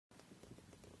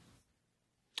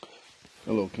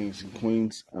Hello, kings and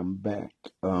queens. I'm back.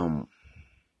 We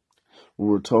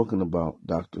were talking about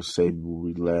Dr. Sabi where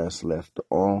we last left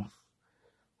off.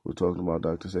 We're talking about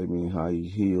Dr. Sabi and how he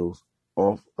heals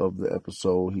off of the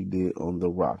episode he did on the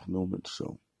Rock Newman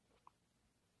show.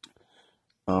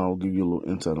 I'll give you a little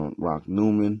insight on Rock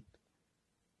Newman.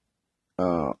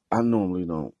 I normally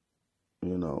don't,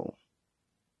 you know,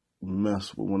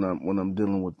 mess with when I'm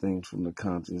dealing with things from the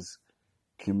conscious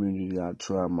community. I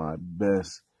try my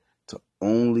best to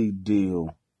only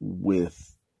deal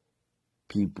with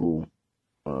people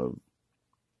of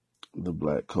the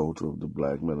black culture, of the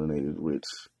black melanated rich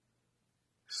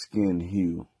skin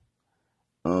hue.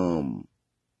 And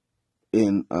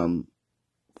I'm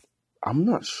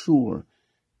not sure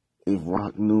if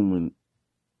Rock Newman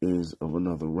is of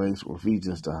another race or if he's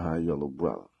just a high yellow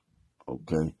brother.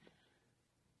 Okay,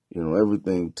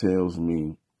 everything tells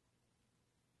me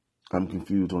I'm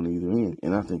confused on either end,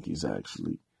 and I think he's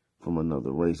actually from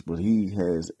another race. But he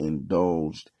has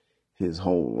indulged his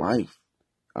whole life,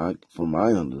 from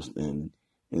my understanding,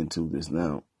 into this.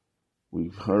 Now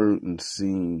we've heard and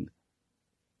seen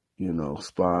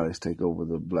spies take over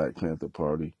the Black Panther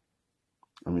Party.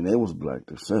 I mean, they was black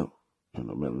themselves,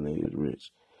 melanated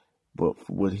rich. But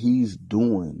for what he's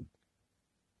doing,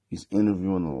 he's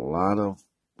interviewing a lot of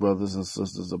brothers and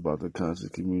sisters about the conscious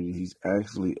community. He's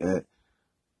actually at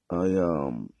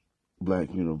a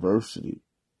black university.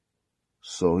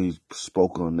 So he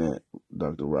spoke on that,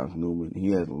 Dr. Rock Newman.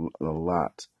 He had a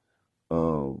lot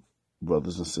of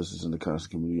brothers and sisters in the conscious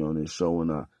community on his show,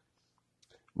 and I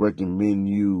recommend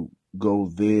you go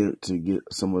there to get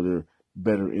some of their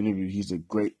better interviews. He's a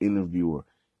great interviewer.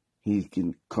 He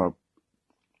can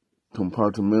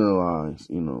compartmentalize,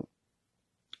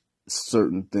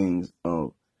 certain things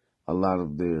of a lot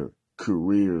of their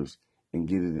careers and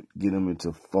get them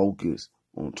into focus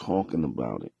on talking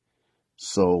about it.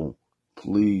 So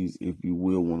please, if you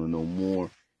will want to know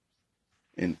more,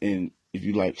 and if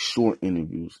you like short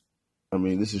interviews, I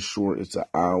mean, this is short. It's an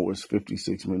hour. It's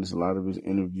 56 minutes. A lot of his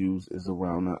interviews is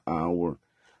around an hour.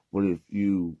 But if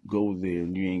you go there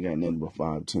and you ain't got nothing but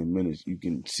 5-10 minutes, you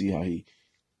can see how he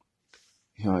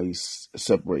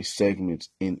separates segments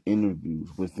in interviews.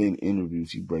 Within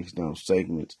interviews, he breaks down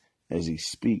segments as he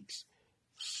speaks.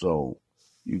 So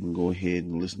you can go ahead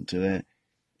and listen to that.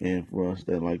 And for us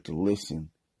that like to listen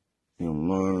and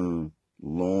learn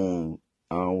long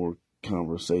hour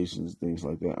conversations, things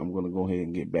like that, I'm going to go ahead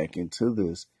and get back into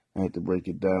this. I had to break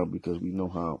it down because we know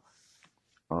how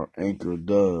our anchor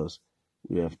does.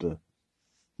 We have to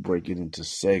break it into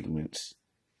segments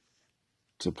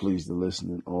to please the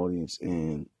listening audience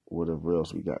and whatever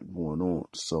else we got going on.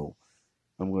 So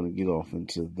I'm going to get off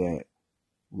into that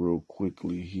real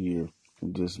quickly here.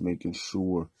 I'm just making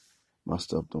sure my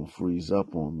stuff don't freeze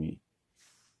up on me.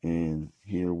 And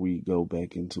here we go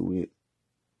back into it.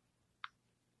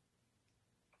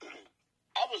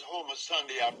 I was home a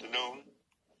Sunday afternoon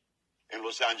in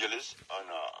Los Angeles on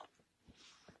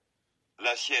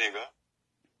La Cienega.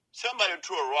 Somebody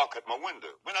threw a rock at my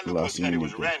window. When I looked outside, it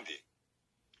was Randy.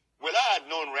 Well, I had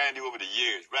known Randy over the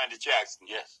years. Randy Jackson.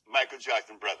 Yes. Michael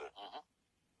Jackson brother. Uh-huh.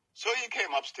 So he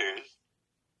came upstairs.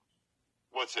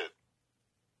 What's it?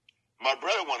 My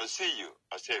brother want to see you.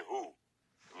 I said, who?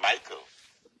 Michael.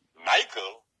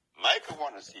 Michael? Michael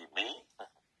want to see me?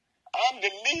 I'm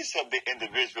the least of the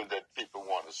individual that people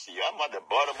want to see. I'm at the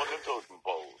bottom of the totem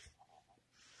pole.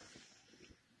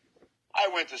 I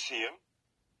went to see him.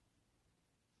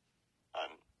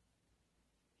 And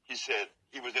he said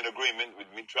he was in agreement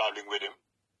with me traveling with him.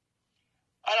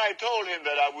 And I told him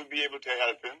that I would be able to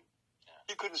help him.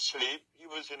 He couldn't sleep. He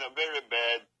was in a very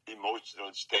bad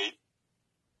emotional state.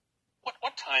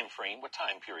 What time frame, what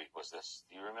time period was this?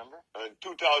 Do you remember?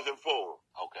 2004.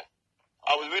 Okay.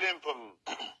 I was with him from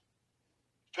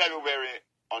February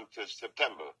until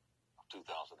September of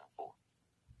 2004.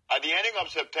 At the ending of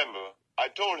September, I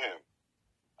told him,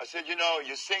 I said,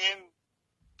 you're singing,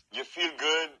 you feel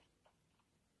good,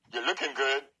 you're looking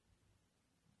good,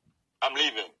 I'm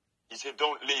leaving. He said,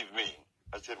 don't leave me.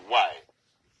 I said, why?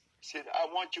 He said, I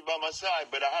want you by my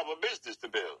side, but I have a business to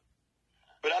build.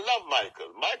 But I love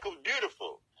Michael. Michael's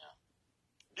beautiful. Yeah.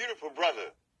 Beautiful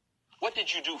brother. What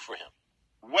did you do for him?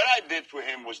 What I did for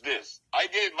him was this. I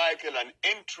gave Michael an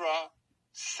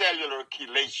intracellular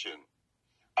chelation.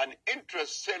 An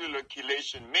intracellular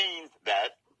chelation means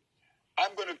that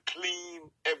I'm going to clean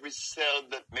every cell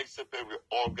that makes up every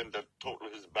organ that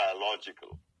total his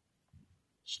biological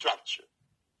structure.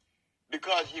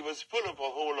 Because he was full of a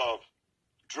whole lot of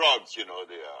drugs, the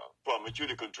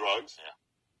pharmaceutical drugs. Yeah.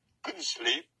 Couldn't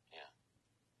sleep. Yeah.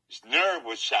 His nerve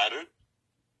was shattered.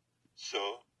 So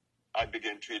I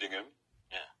began treating him.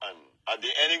 Yeah. And at the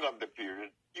ending of the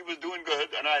period, he was doing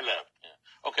good, and I left.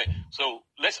 Yeah. Okay, so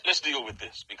let's deal with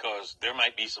this, because there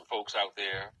might be some folks out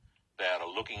there that are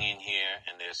looking in here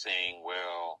and they're saying,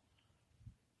 well,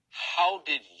 how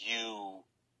did you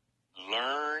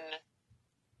learn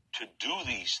to do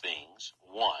these things?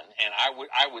 One, and I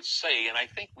would say, and I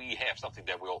think we have something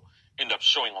that we'll end up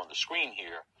showing on the screen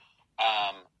here,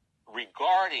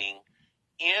 regarding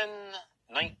in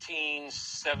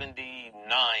 1979,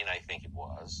 I think it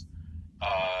was,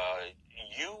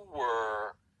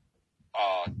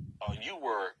 you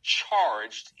were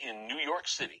charged in New York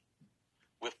City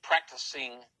with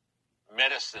practicing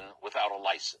medicine without a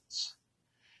license.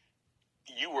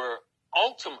 You were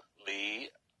ultimately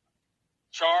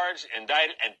charged,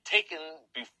 indicted, and taken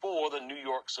before the New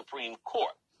York Supreme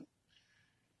Court.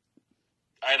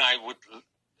 And I would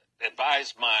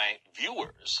advise my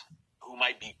viewers who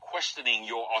might be questioning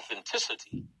your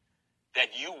authenticity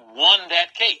that you won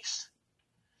that case.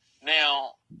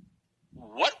 Now,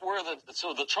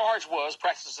 so the charge was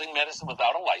practicing medicine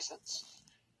without a license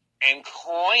and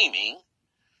claiming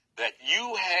that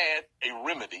you had a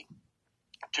remedy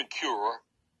to cure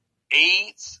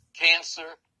AIDS,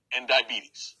 cancer, and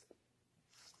diabetes.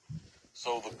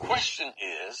 So the question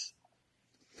is,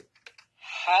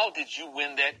 how did you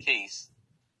win that case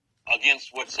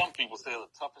against what some people say are the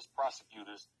toughest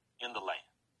prosecutors in the land?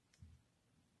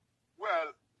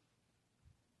 Well,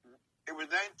 it was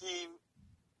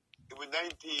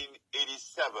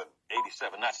 1987.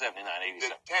 87, not 79, 87.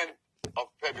 The 10th of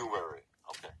February.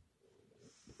 Okay.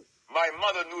 My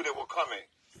mother knew they were coming.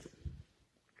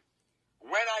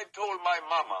 When I told my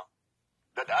mama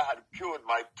that I had cured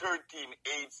my 13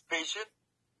 AIDS patient,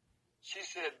 she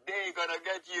said, they gonna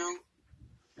get you.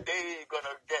 They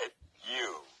gonna get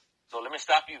you. So let me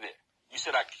stop you there. You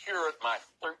said I cured my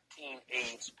 13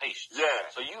 AIDS patients. Yeah.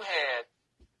 So you had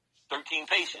 13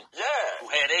 patients. Yeah. Who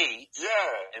had AIDS.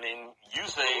 Yeah. And then you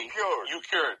say you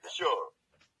cured them. Sure.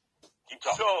 Keep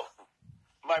talking. So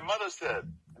my mother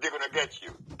said, they're gonna get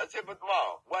you. I said, but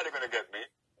Mom, why are they gonna get me?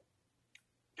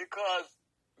 Because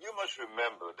you must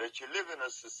remember that you live in a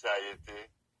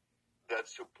society that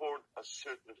supports a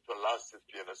certain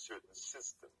philosophy and a certain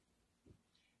system.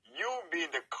 You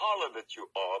being the color that you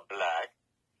are, black,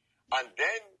 and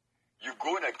then you're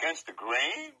going against the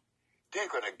grain, they're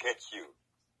going to get you.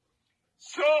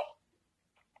 So,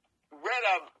 when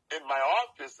I'm in my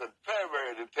office on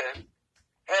February the 10th,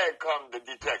 here come the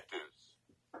detectives.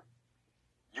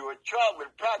 You were charged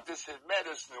with practicing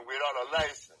medicine without a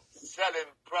license,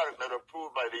 selling products not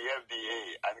approved by the FDA,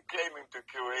 and claiming to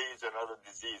cure AIDS and other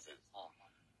diseases.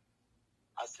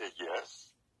 I said,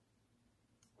 yes.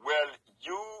 Well,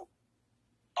 you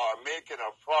are making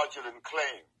a fraudulent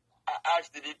claim. I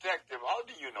asked the detective, how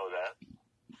do you know that?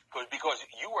 Because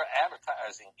you were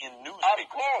advertising in newspapers. Of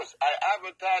course. I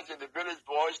advertised in the Village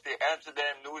Voice, the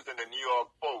Amsterdam News, and the New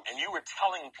York Post. And you were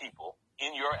telling people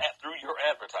through your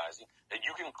advertising that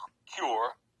you can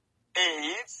cure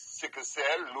AIDS, sickle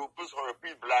cell, lupus,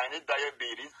 herpes, blindness,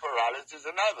 diabetes, paralysis,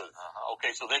 and others.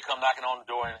 Okay, so they come knocking on the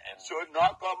door and... So it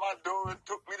knocked on my door and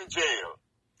took me to jail.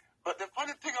 But the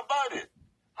funny thing about it,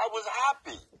 I was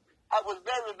happy. I was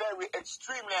very, very,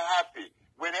 extremely happy.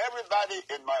 When everybody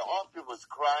in my office was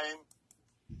crying,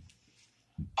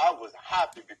 I was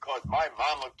happy because my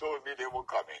mama told me they were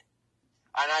coming.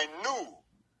 And I knew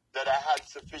that I had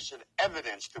sufficient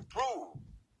evidence to prove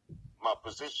my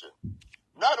position.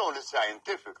 Not only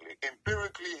scientifically,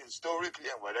 empirically, historically,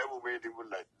 and whatever way they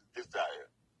would like desire.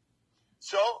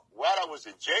 So, while I was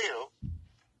in jail,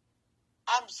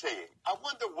 I'm saying, I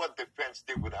wonder what defense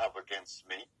they would have against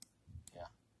me. Yeah.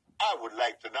 I would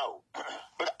like to know.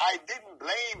 But I didn't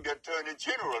blame the Attorney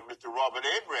General, Mr. Robert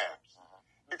Abrams.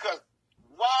 Because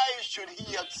why should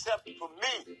he accept from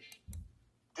me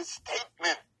the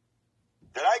statement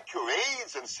that I cure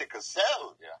AIDS and sickle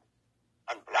cell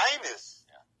and blindness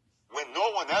when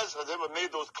no one else has ever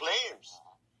made those claims?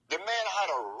 The man had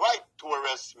a right to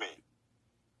arrest me,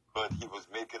 but he was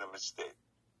making a mistake.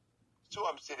 So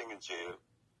I'm sitting in jail,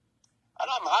 and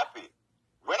I'm happy.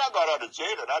 When I got out of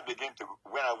jail and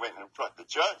when I went in front of the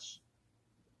judge,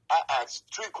 I asked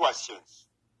 3 questions.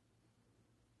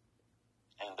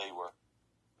 And they were,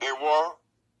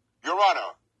 Your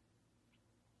Honor.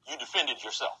 You defended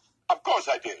yourself. Of course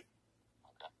I did.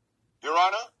 Okay. Your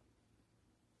Honor,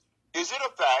 is it a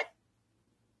fact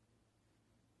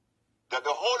that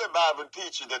the Holy Bible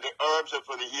teaches that the herbs are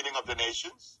for the healing of the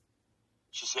nations?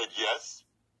 She said, yes.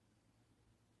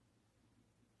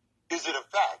 Is it a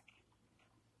fact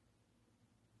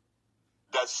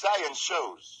that science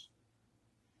shows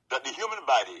that the human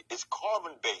body is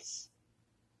carbon-based,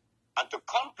 and to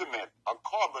complement a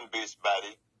carbon-based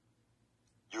body,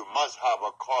 you must have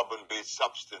a carbon-based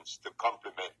substance to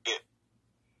complement it,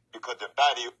 because the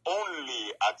body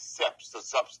only accepts the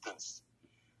substance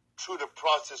through the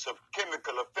process of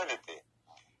chemical affinity.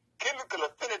 Chemical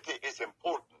affinity is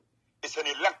important. It's an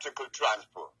electrical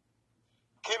transfer.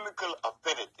 Chemical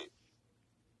affinity.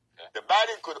 Okay. The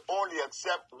body could only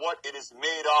accept what it is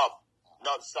made of,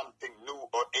 not something new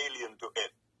or alien to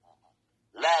it.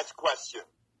 Last question.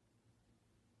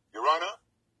 Your Honor,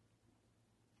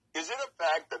 is it a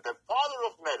fact that the father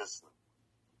of medicine,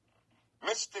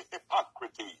 Mr.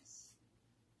 Hippocrates,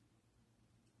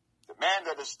 the man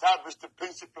that established the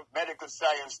principle of medical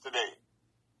science today,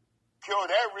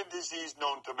 cured every disease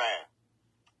known to man,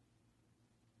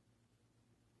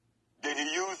 did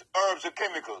he use herbs or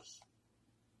chemicals?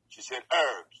 She said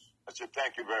herbs. I said,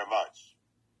 thank you very much.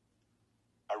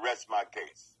 I rest my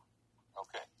case.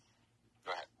 Okay.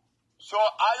 Go ahead. So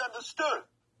I understood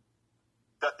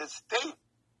that the state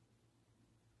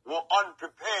were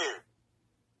unprepared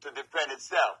to defend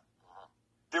itself.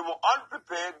 They were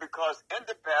unprepared because in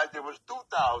the past there was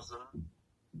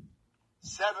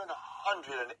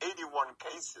 2,781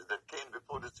 cases that came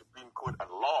before the Supreme Court and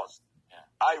lost. Yeah.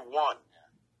 I won. Yeah.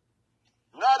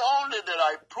 Not only did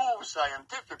I prove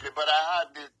scientifically, but I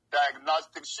had the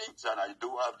diagnostic sheets, and I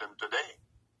do have them today.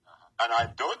 And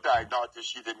those diagnostic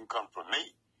sheets didn't come from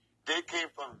me. They came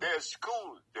from their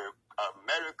school, their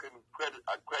American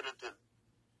accredited,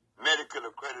 medical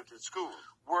accredited school.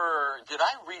 Did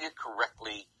I read it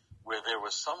correctly where there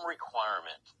was some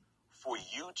requirement for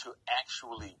you to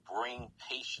actually bring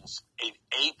patients, a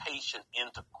patient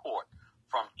into court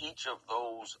from each of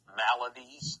those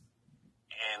maladies,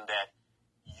 and that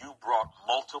you brought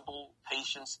multiple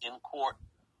patients in court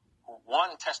who,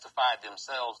 one, testified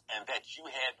themselves, and that you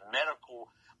had medical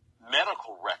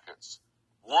records,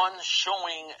 one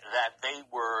showing that they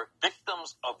were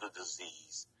victims of the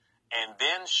disease, and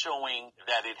then showing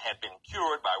that it had been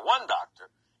cured by one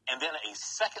doctor, and then a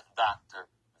second doctor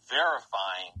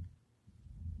verifying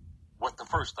what the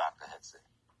first doctor had said.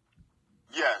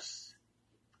 Yes.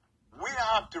 We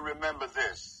have to remember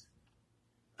this,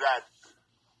 that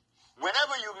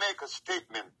whenever you make a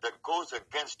statement that goes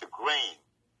against the grain,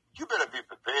 you better be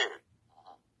prepared.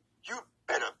 You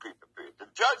better be prepared. The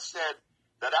judge said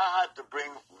that I had to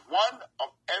bring one of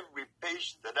every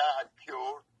patient that I had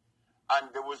cured,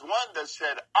 and there was one that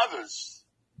said others.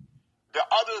 The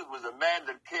other was a man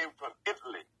that came from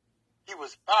Italy. He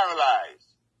was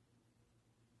paralyzed.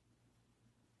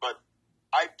 But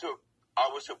I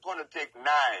was supposed to take 9.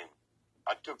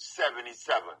 I took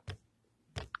 77.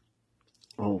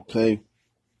 Okay.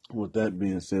 With that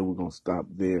being said, we're going to stop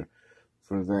there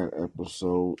for that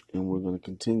episode, and we're going to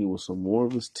continue with some more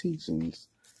of his teachings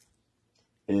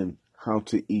and how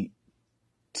to eat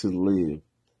to live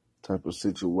type of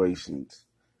situations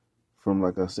from,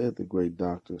 like I said, the great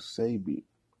Dr. Sebi.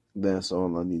 That's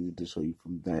all I needed to show you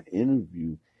from that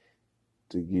interview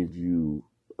to give you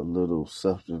a little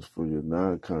substance for your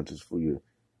non-conscious, for your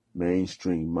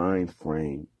mainstream mind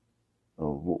frame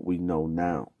of what we know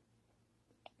now.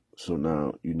 So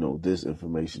now you know this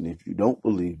information. If you don't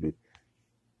believe it,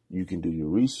 you can do your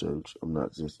research. I'm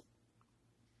not just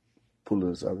pulling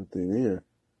this out of thin air.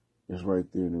 It's right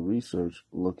there in the research.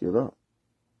 Look it up.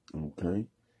 Okay?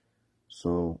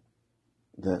 So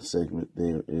that segment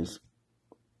there is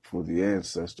for the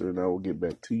ancestor, and I will get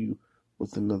back to you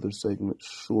with another segment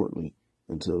shortly.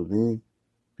 Until then,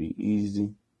 be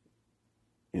easy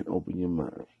and open your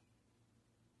mind.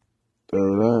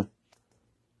 Third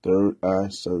eye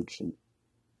searching.